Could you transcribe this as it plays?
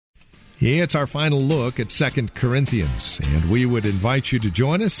Yeah, it's our final look at 2 Corinthians, and we would invite you to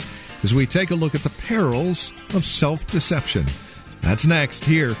join us as we take a look at the perils of self-deception. That's next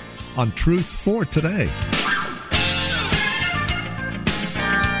here on Truth for Today.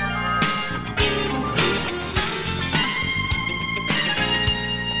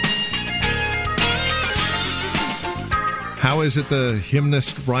 How is it the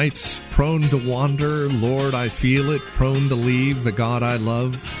hymnist writes, prone to wander, Lord, I feel it, prone to leave the God I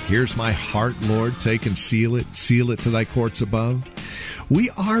love. Here's my heart, Lord, take and seal it to thy courts above. We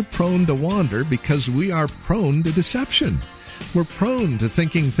are prone to wander because we are prone to deception. We're prone to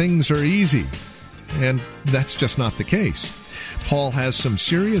thinking things are easy, and that's just not the case. Paul has some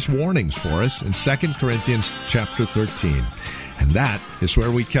serious warnings for us in 2 Corinthians chapter 13, and that is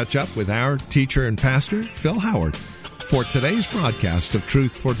where we catch up with our teacher and pastor, Phil Howard, for today's broadcast of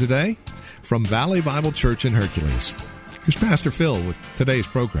Truth for Today from Valley Bible Church in Hercules. Here's Pastor Phil with today's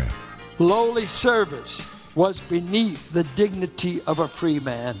program. Lowly service was beneath the dignity of a free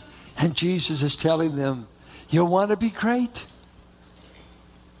man. And Jesus is telling them, you want to be great?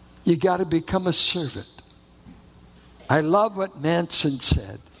 You got to become a servant. I love what Manson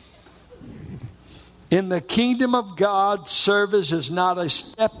said. In the kingdom of God, service is not a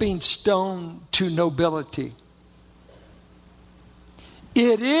stepping stone to nobility.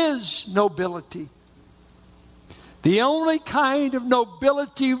 It is nobility. The only kind of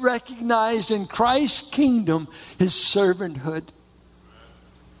nobility recognized in Christ's kingdom is servanthood.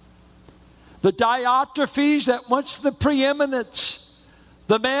 The Diotrephes that wants the preeminence,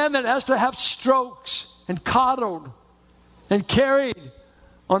 the man that has to have strokes and coddled and carried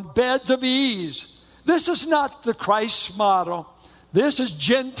on beds of ease. This is not the Christ model. This is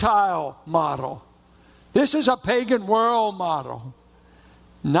Gentile model. This is a pagan world model.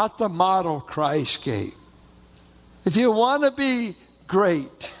 Not the model Christ gave. If you want to be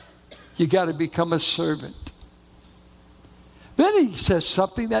great, you got to become a servant. Then he says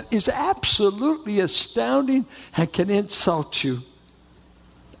something that is absolutely astounding and can insult you.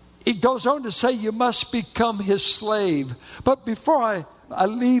 It goes on to say you must become his slave. But before I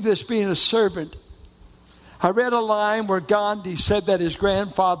leave this being a servant, I read a line where Gandhi said that his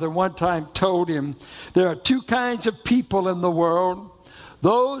grandfather one time told him, there are two kinds of people in the world.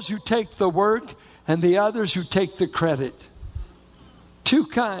 Those who take the work and the others who take the credit. Two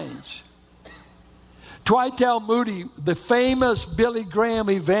kinds. Dwight L. Moody, the famous Billy Graham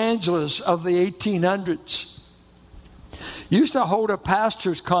evangelist of the 1800s, used to hold a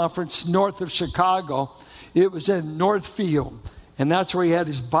pastor's conference north of Chicago. It was in Northfield, and that's where he had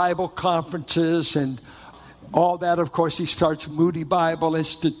his Bible conferences and all that. Of course, he starts Moody Bible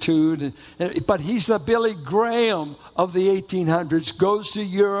Institute. But he's the Billy Graham of the 1800s. Goes to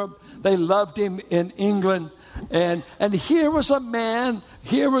Europe. They loved him in England. And here was a man,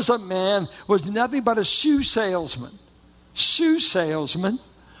 was nothing but a shoe salesman.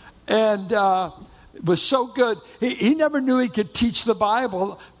 And was so good. He never knew he could teach the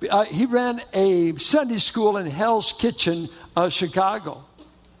Bible. He ran a Sunday school in Hell's Kitchen, Chicago.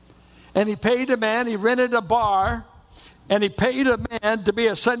 And he paid a man, he rented a bar, and he paid a man to be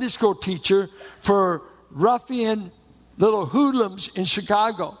a Sunday school teacher for ruffian little hoodlums in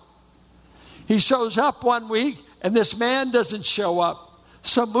Chicago. He shows up one week, and this man doesn't show up.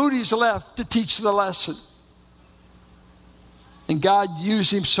 So Moody's left to teach the lesson. And God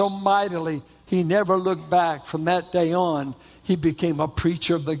used him so mightily, he never looked back. From that day on, he became a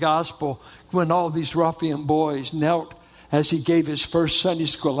preacher of the gospel when all these ruffian boys knelt as he gave his first Sunday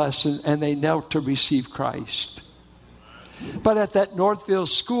school lesson, and they knelt to receive Christ. But at that Northfield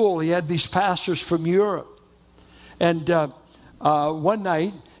school, he had these pastors from Europe. And one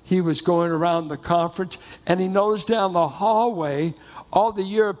night, he was going around the conference, and he noticed down the hallway, all the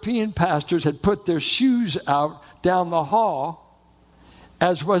European pastors had put their shoes out down the hall,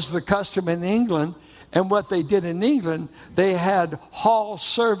 as was the custom in England. And what they did in England, they had hall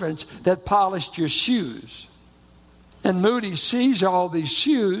servants that polished your shoes. And Moody sees all these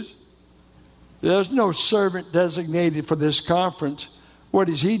shoes. There's no servant designated for this conference. What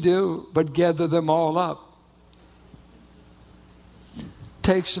does he do but gather them all up?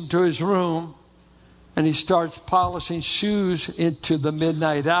 Takes them to his room, and he starts polishing shoes into the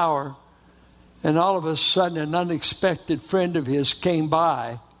midnight hour. And all of a sudden, an unexpected friend of his came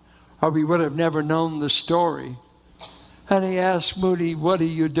by, or we would have never known the story. And he asked Moody, what are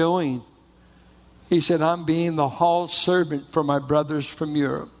you doing? He said, I'm being the hall servant for my brothers from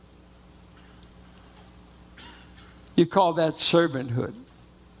Europe. You call that servanthood.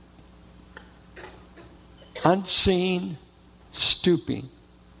 Unseen, stooping.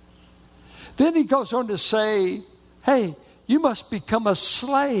 Then he goes on to say, hey, you must become a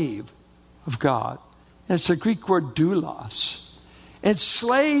slave of God. And it's the Greek word doulos. And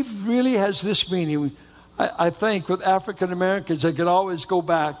slave really has this meaning. I think with African Americans, they could always go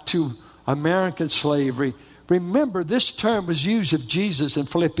back to American slavery. Remember, this term was used of Jesus in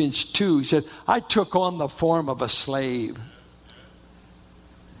Philippians 2. He said, I took on the form of a slave.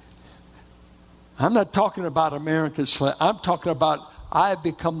 I'm not talking about American slave. I'm talking about I have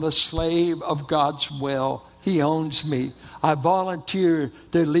become the slave of God's will. He owns me. I volunteer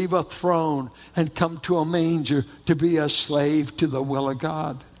to leave a throne and come to a manger to be a slave to the will of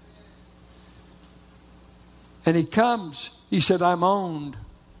God. And he comes. He said, I'm owned.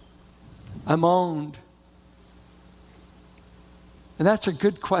 I'm owned. And that's a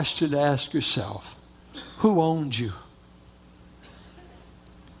good question to ask yourself. Who owns you?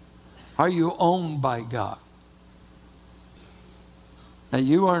 Are you owned by God? Now,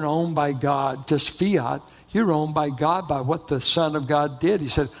 you aren't owned by God, just fiat. You're owned by God by what the Son of God did. He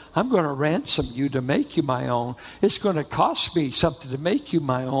said, I'm going to ransom you to make you my own. It's going to cost me something to make you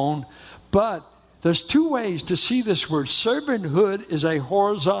my own. But there's two ways to see this word. Servanthood is a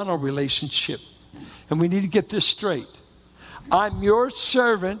horizontal relationship. And we need to get this straight. I'm your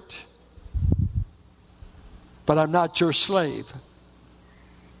servant, but I'm not your slave.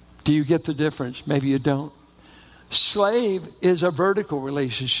 Do you get the difference? Maybe you don't. Slave is a vertical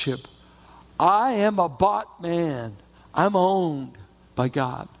relationship. I am a bought man. I'm owned by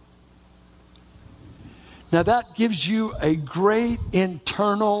God. Now that gives you a great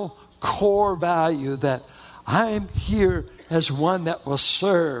internal core value that I'm here as one that will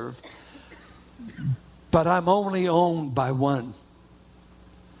serve, but I'm only owned by one.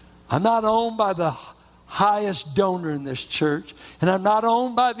 I'm not owned by the highest donor in this church, and I'm not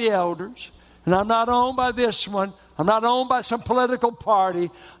owned by the elders, and I'm not owned by this one. I'm not owned by some political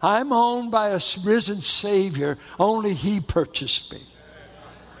party. I'm owned by a risen Savior. Only He purchased me.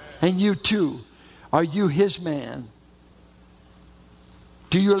 And you too. Are you His man?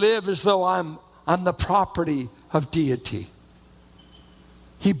 Do you live as though I'm the property of deity?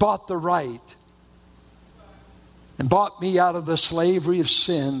 He bought the right and bought me out of the slavery of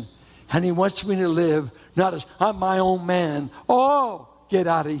sin. And He wants me to live not as I'm my own man. Oh, get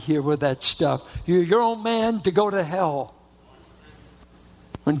out of here with that stuff. You're your own man to go to hell.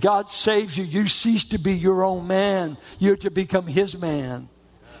 When God saves you, you cease to be your own man. You're to become His man,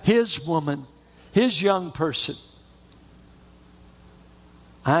 His woman, His young person.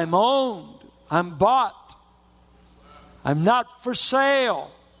 I'm owned. I'm bought. I'm not for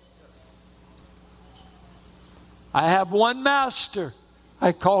sale. I have one master.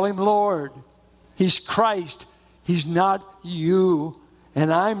 I call Him Lord. He's Christ. He's not you.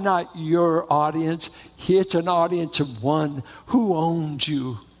 And I'm not your audience. It's an audience of one. Who owns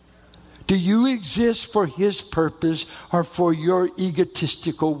you? Do you exist for His purpose or for your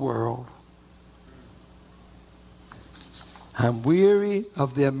egotistical world? I'm weary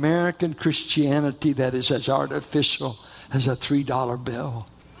of the American Christianity that is as artificial as a $3 bill.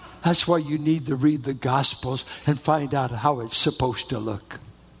 That's why you need to read the Gospels and find out how it's supposed to look.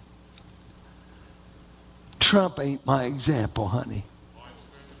 Trump ain't my example, honey.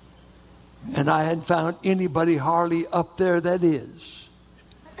 And I hadn't found anybody hardly up there that is.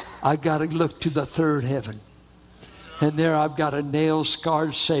 I got to look to the third heaven. And there I've got a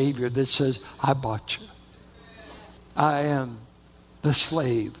nail-scarred Savior that says, I bought you. I am the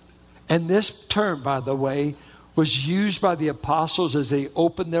slave. And this term, by the way, was used by the apostles as they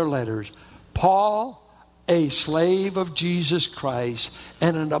opened their letters. Paul, a slave of Jesus Christ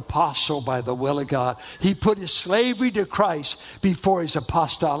and an apostle by the will of God. He put his slavery to Christ before his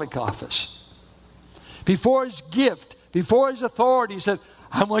apostolic office. Before his gift, before his authority. He said,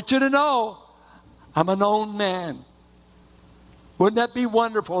 I want you to know I'm a known man. Wouldn't that be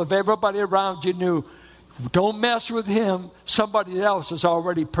wonderful if everybody around you knew, don't mess with him, somebody else has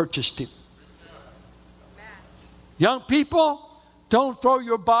already purchased him. Young people, don't throw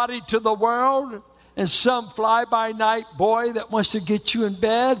your body to the world and some fly-by-night boy that wants to get you in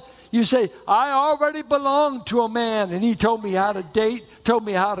bed. You say, I already belong to a man, and he told me how to date, told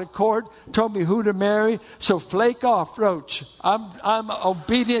me how to court, told me who to marry. So flake off, Roach. I'm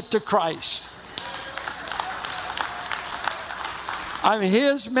obedient to Christ. I'm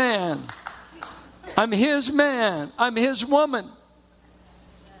His man. I'm His man. I'm His woman.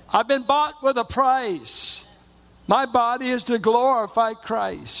 I've been bought with a price. My body is to glorify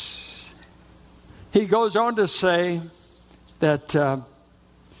Christ. He goes on to say that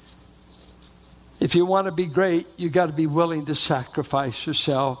if you want to be great, you got to be willing to sacrifice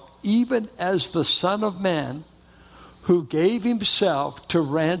yourself, even as the Son of Man who gave Himself to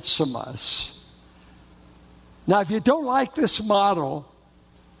ransom us. Now, if you don't like this model,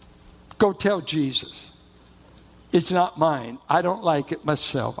 Go tell Jesus. It's not mine. I don't like it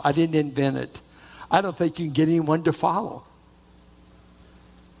myself. I didn't invent it. I don't think you can get anyone to follow.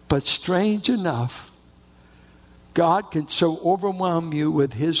 But strange enough, God can so overwhelm you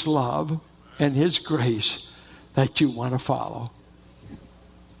with His love and His grace that you want to follow.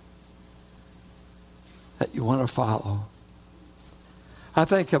 That you want to follow. I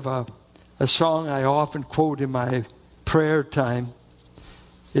think of a song I often quote in my prayer time.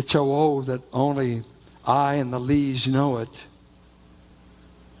 It's so old that only I and the leaves know it.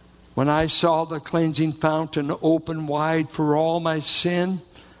 When I saw the cleansing fountain open wide for all my sin,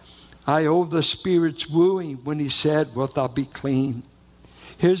 I owe the Spirit's wooing when He said, wilt thou be clean?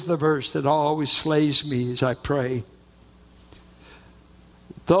 Here's the verse that always slays me as I pray.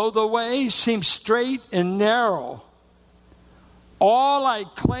 Though the way seemed straight and narrow, all I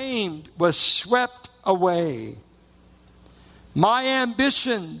claimed was swept away. My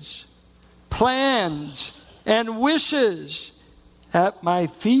ambitions, plans, and wishes at my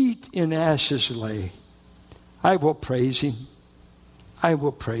feet in ashes lay. I will praise Him. I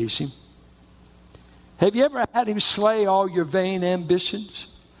will praise Him. Have you ever had Him slay all your vain ambitions?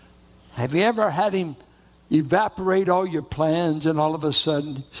 Have you ever had Him evaporate all your plans and all of a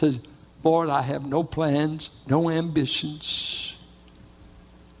sudden He says, Lord, I have no plans, no ambitions,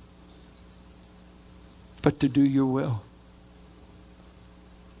 but to do your will.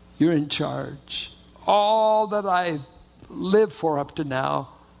 You're in charge. All that I lived for up to now,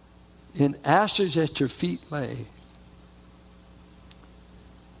 in ashes at your feet lay.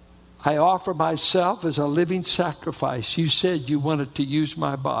 I offer myself as a living sacrifice. You said you wanted to use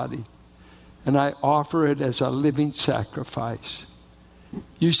my body, and I offer it as a living sacrifice.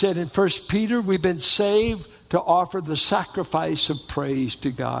 You said in 1 Peter, we've been saved to offer the sacrifice of praise to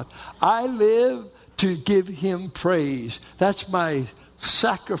God. I live to give Him praise. That's my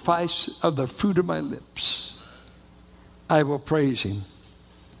sacrifice of the fruit of my lips. I will praise Him.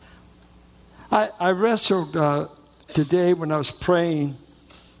 I wrestled today when I was praying,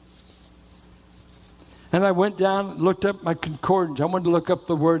 and I went down and looked up my concordance. I wanted to look up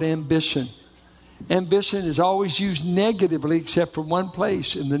the word ambition. Ambition is always used negatively except for one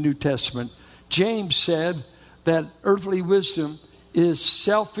place in the New Testament. James said that earthly wisdom is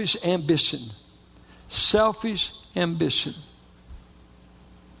selfish ambition. Selfish ambition.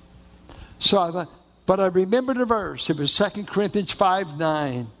 So I thought, but I remembered a verse. It was 2 Corinthians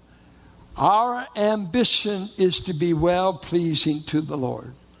 5:9. Our ambition is to be well-pleasing to the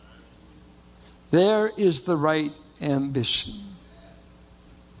Lord. There is the right ambition.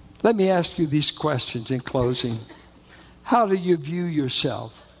 Let me ask you these questions in closing. How do you view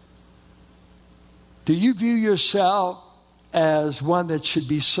yourself? Do you view yourself as one that should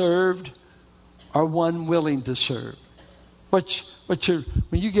be served or one willing to serve? When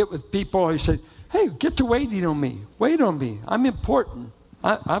you get with people, you say, hey, get to waiting on me. Wait on me. I'm important.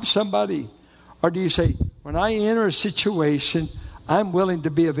 I'm somebody. Or do you say, when I enter a situation, I'm willing to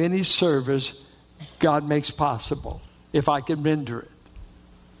be of any service God makes possible, if I can render it.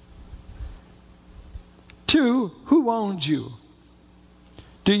 2, who owns you?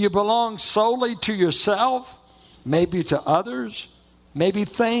 Do you belong solely to yourself? Maybe to others? Maybe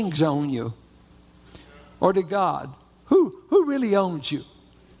things own you. Or to God? Who really owns you?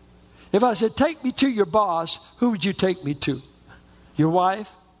 If I said, take me to your boss, who would you take me to? Your wife?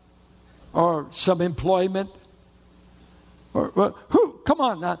 Or some employment? Or who? Come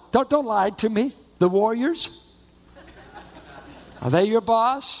on now, don't lie to me. The Warriors? Are they your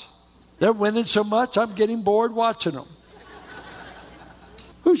boss? They're winning so much, I'm getting bored watching them.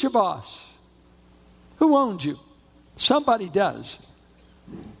 Who's your boss? Who owns you? Somebody does.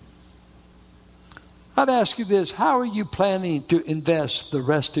 I'd ask you this. How are you planning to invest the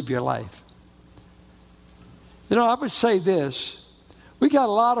rest of your life? You know, I would say this. We got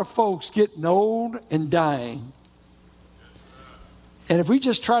a lot of folks getting old and dying. And if we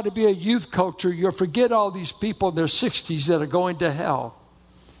just try to be a youth culture, you'll forget all these people in their 60s that are going to hell.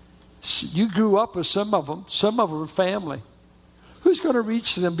 You grew up with some of them. Some of them are family. Who's going to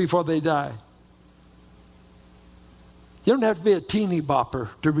reach them before they die? You don't have to be a teeny bopper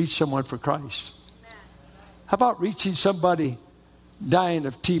to reach someone for Christ. How about reaching somebody dying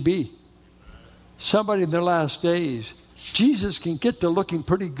of TB? Somebody in their last days. Jesus can get to looking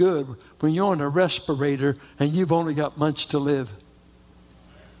pretty good when you're on a respirator and you've only got months to live.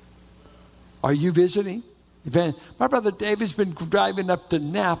 Are you visiting? My brother David's been driving up to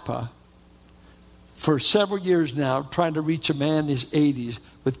Napa for several years now, trying to reach a man in his 80s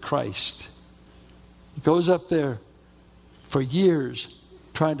with Christ. He goes up there for years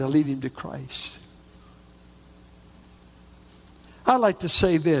trying to lead him to Christ. I'd like to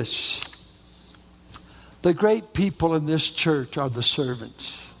say this. The great people in this church are the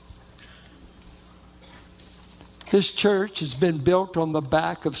servants. This church has been built on the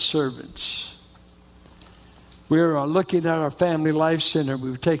back of servants. We're looking at our Family Life Center.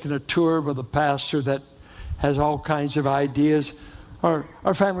 We've taken a tour with a pastor that has all kinds of ideas. Our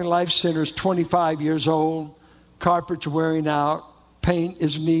Family Life Center is 25 years old. Carpet's wearing out. Paint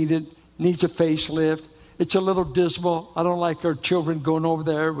is needed. Needs a facelift. It's a little dismal. I don't like our children going over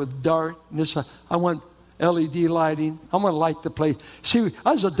there with darkness. I want LED lighting. I'm going to light the place. See,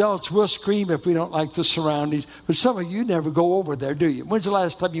 as adults, we'll scream if we don't like the surroundings. But some of you never go over there, do you? When's the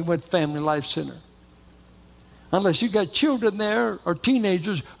last time you went to Family Life Center? Unless you got children there or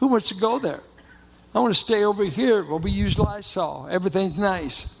teenagers, who wants to go there? I want to stay over here where we use Lysol. Everything's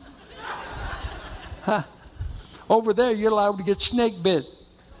nice. Huh? Over there, you're allowed to get snake bit.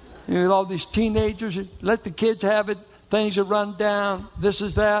 With all these teenagers, let the kids have it. Things are run down. This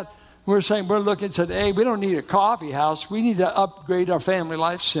is that. We're saying, we're looking and said, hey, we don't need a coffee house. We need to upgrade our Family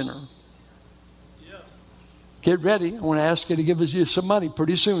Life Center. Yeah. Get ready. I want to ask you to give us you some money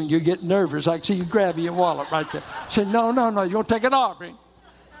pretty soon. You get nervous. I can see you grabbing your wallet right there. Say, no, you won't take an offering.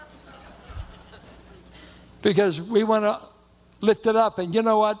 Because we want to lift it up. And you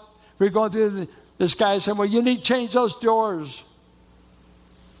know what? We're going through this guy saying, well, you need to change those doors.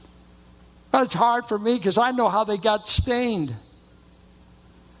 Well, it's hard for me because I know how they got stained.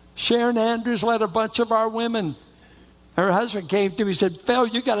 Sharon Andrews led a bunch of our women. Her husband came to me and said, Phil,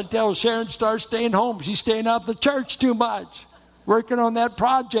 you got to tell Sharon to start staying home. She's staying out of the church too much. Working on that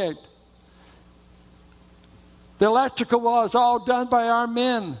project. The electrical wall is all done by our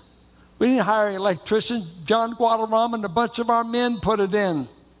men. We didn't hire an electrician. John Guadarrama and a bunch of our men put it in.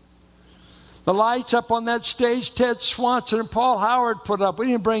 The lights up on that stage, Ted Swanson and Paul Howard put up. We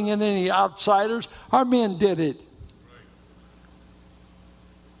didn't bring in any outsiders. Our men did it.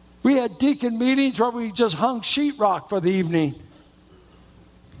 We had deacon meetings where we just hung sheetrock for the evening.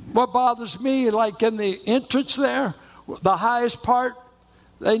 What bothers me, like in the entrance there, the highest part,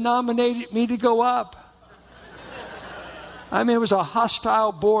 they nominated me to go up. I mean, it was a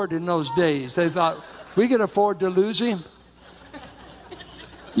hostile board in those days. They thought, we can afford to lose him.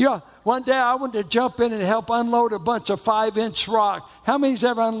 Yeah, one day I wanted to jump in and help unload a bunch of 5-inch rock. How many's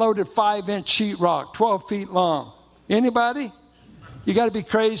ever unloaded 5-inch sheetrock, 12 feet long? Anybody? You got to be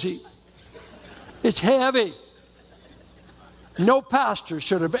crazy. It's heavy. No pastor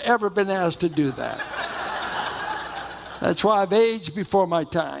should have ever been asked to do that. That's why I've aged before my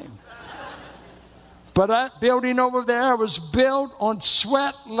time. But that building over there was built on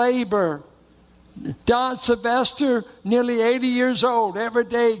sweat labor. Don Sylvester, nearly 80 years old, every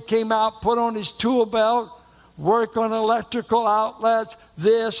day came out, put on his tool belt, work on electrical outlets,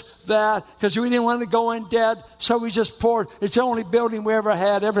 this, that, because we didn't want to go in debt, so we just poured. It's the only building we ever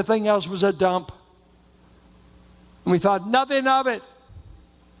had. Everything else was a dump. And we thought nothing of it.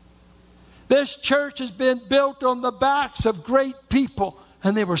 This church has been built on the backs of great people,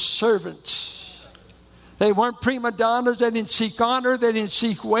 and they were servants. They weren't prima donnas. They didn't seek honor. They didn't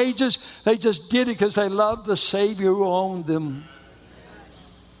seek wages. They just did it because they loved the Savior who owned them.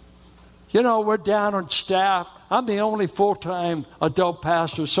 You know, we're down on staff. I'm the only full-time adult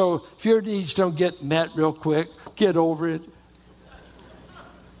pastor, so if your needs don't get met real quick, get over it.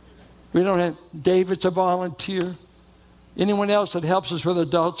 We don't have, David's a volunteer. Anyone else that helps us with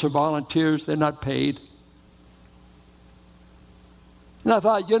adults are volunteers. They're not paid. And I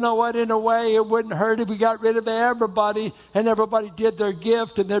thought, you know what, in a way, it wouldn't hurt if we got rid of everybody and everybody did their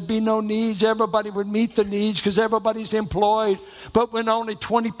gift and there'd be no needs. Everybody would meet the needs because everybody's employed. But when only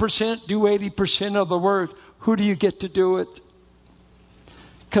 20% do 80% of the work, who do you get to do it?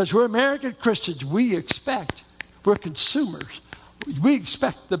 Because we're American Christians. We're consumers. We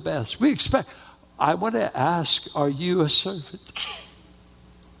expect the best. I want to ask, are you a servant?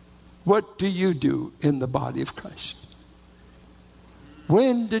 What do you do in the body of Christ?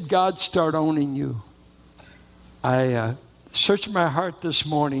 When did God start owning you? I searched my heart this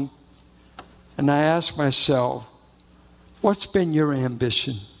morning and I asked myself, what's been your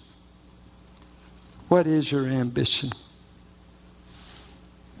ambition? What is your ambition?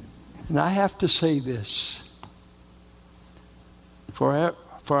 And I have to say this. For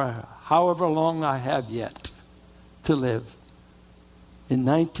however long I have yet to live, in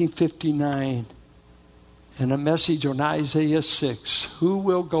 1959, in a message on Isaiah 6, who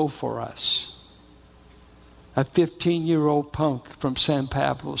will go for us? A 15-year-old punk from San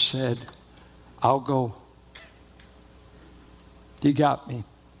Pablo said, I'll go. You got me.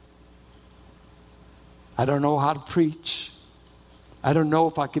 I don't know how to preach. I don't know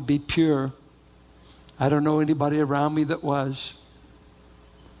if I could be pure. I don't know anybody around me that was.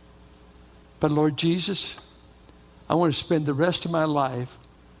 But Lord Jesus, I want to spend the rest of my life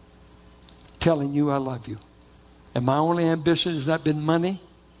telling you I love you. And my only ambition has not been money,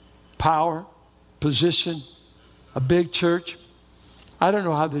 power, position, a big church. I don't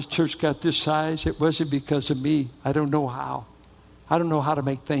know how this church got this size. It wasn't because of me. I don't know how. I don't know how to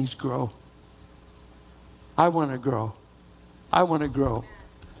make things grow. I want to grow. I want to grow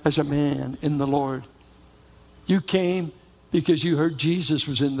as a man in the Lord. You came because you heard Jesus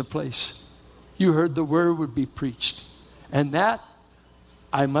was in the place. You heard the word would be preached. And that,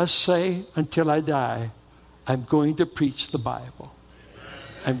 I must say, until I die, I'm going to preach the Bible.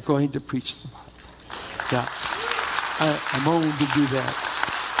 I'm going to preach the Bible. Yeah. I'm going to do that.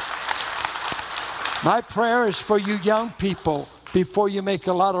 My prayer is for you young people, before you make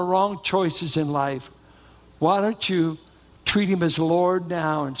a lot of wrong choices in life, why don't you treat him as Lord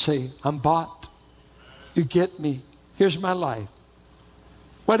now and say, I'm bought. You get me. Here's my life.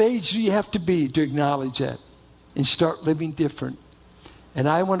 What age do you have to be to acknowledge that and start living different? And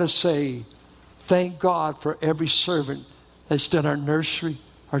I want to say, thank God for every servant that's done our nursery,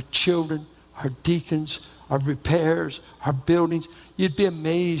 our children, our deacons, our repairs, our buildings. You'd be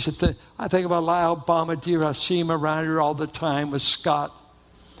amazed at I think about Lyle Bombardier. I see him around here all the time with Scott.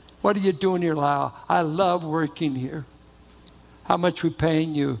 What are you doing here, Lyle? I love working here. How much we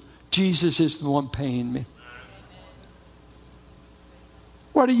paying you? Jesus is the one paying me.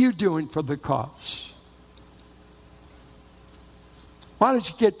 What are you doing for the cause? Why don't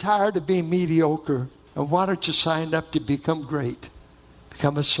you get tired of being mediocre? And why don't you sign up to become great?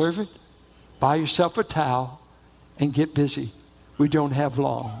 Become a servant, buy yourself a towel, and get busy. We don't have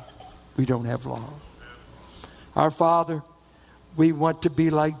long. We don't have long. Our Father, we want to be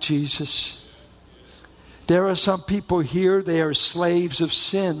like Jesus. There are some people here, they are slaves of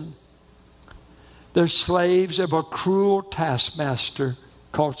sin. They're slaves of a cruel taskmaster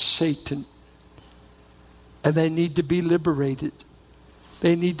called Satan. And they need to be liberated.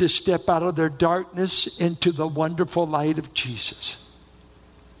 They need to step out of their darkness into the wonderful light of Jesus.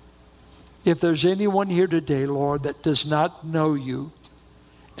 If there's anyone here today, Lord, that does not know you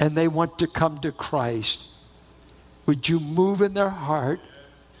and they want to come to Christ, would you move in their heart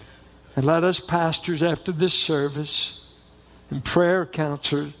and let us pastors after this service and prayer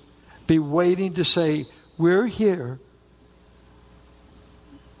counselors be waiting to say, we're here.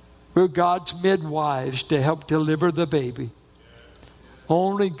 We're God's midwives to help deliver the baby.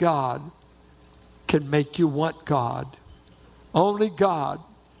 Only God can make you want God. Only God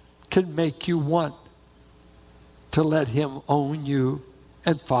can make you want to let him own you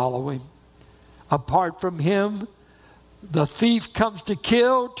and follow him. Apart from him, the thief comes to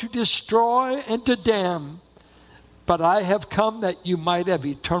kill, to destroy, and to damn. But I have come that you might have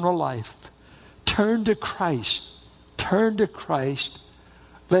eternal life. Turn to Christ. Turn to Christ.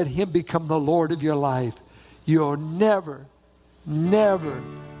 Let him become the Lord of your life. You'll never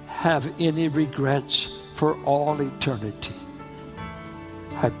have any regrets for all eternity.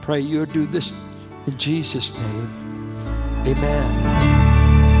 I pray you'll do this in Jesus' name. Amen.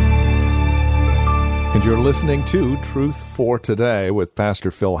 And you're listening to Truth for Today with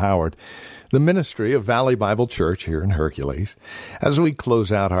Pastor Phil Howard, the ministry of Valley Bible Church here in Hercules. As we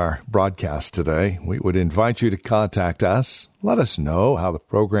close out our broadcast today, we would invite you to contact us. Let us know how the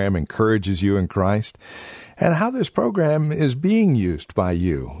program encourages you in Christ and how this program is being used by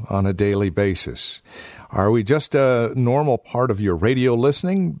you on a daily basis. Are we just a normal part of your radio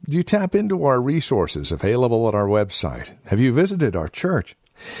listening? Do you tap into our resources available at our website? Have you visited our church?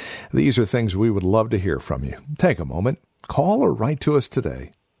 These are things we would love to hear from you. Take a moment, call or write to us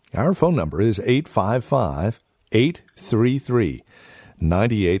today. Our phone number is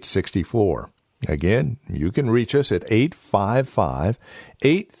 855-833-9864. Again, you can reach us at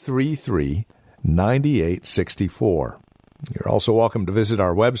 855-833-9864. You're also welcome to visit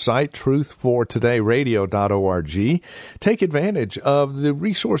our website, truthfortodayradio.org. Take advantage of the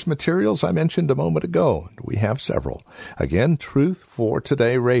resource materials I mentioned a moment ago. We have several. Again,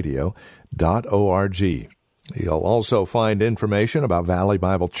 truthfortodayradio.org. You'll also find information about Valley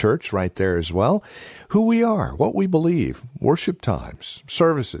Bible Church right there as well, who we are, what we believe, worship times,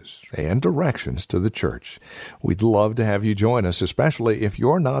 services, and directions to the church. We'd love to have you join us, especially if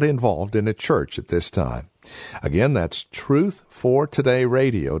you're not involved in a church at this time. Again, that's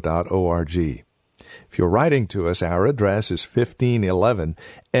truthfortodayradio.org. If you're writing to us, our address is 1511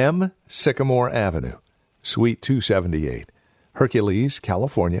 M. Sycamore Avenue, Suite 278. Hercules,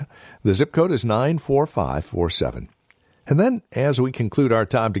 California. The zip code is 94547. And then, as we conclude our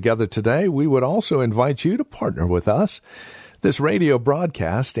time together today, we would also invite you to partner with us. This radio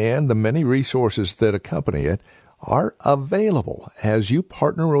broadcast and the many resources that accompany it are available as you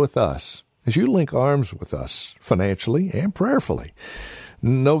partner with us as you link arms with us financially and prayerfully.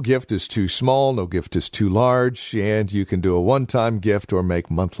 No gift is too small, no gift is too large, and you can do a one-time gift or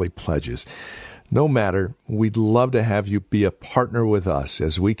make monthly pledges. No matter, we'd love to have you be a partner with us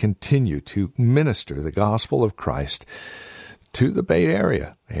as we continue to minister the gospel of Christ to the Bay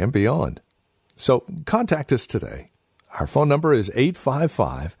Area and beyond. So contact us today. Our phone number is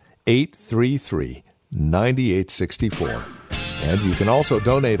 855-833-9864. And you can also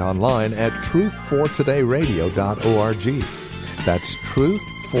donate online at truthfortodayradio.org. That's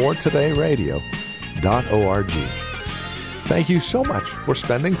truthfortodayradio.org. Thank you so much for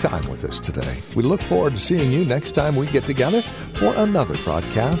spending time with us today. We look forward to seeing you next time we get together for another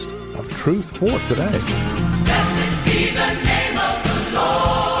broadcast of Truth for Today.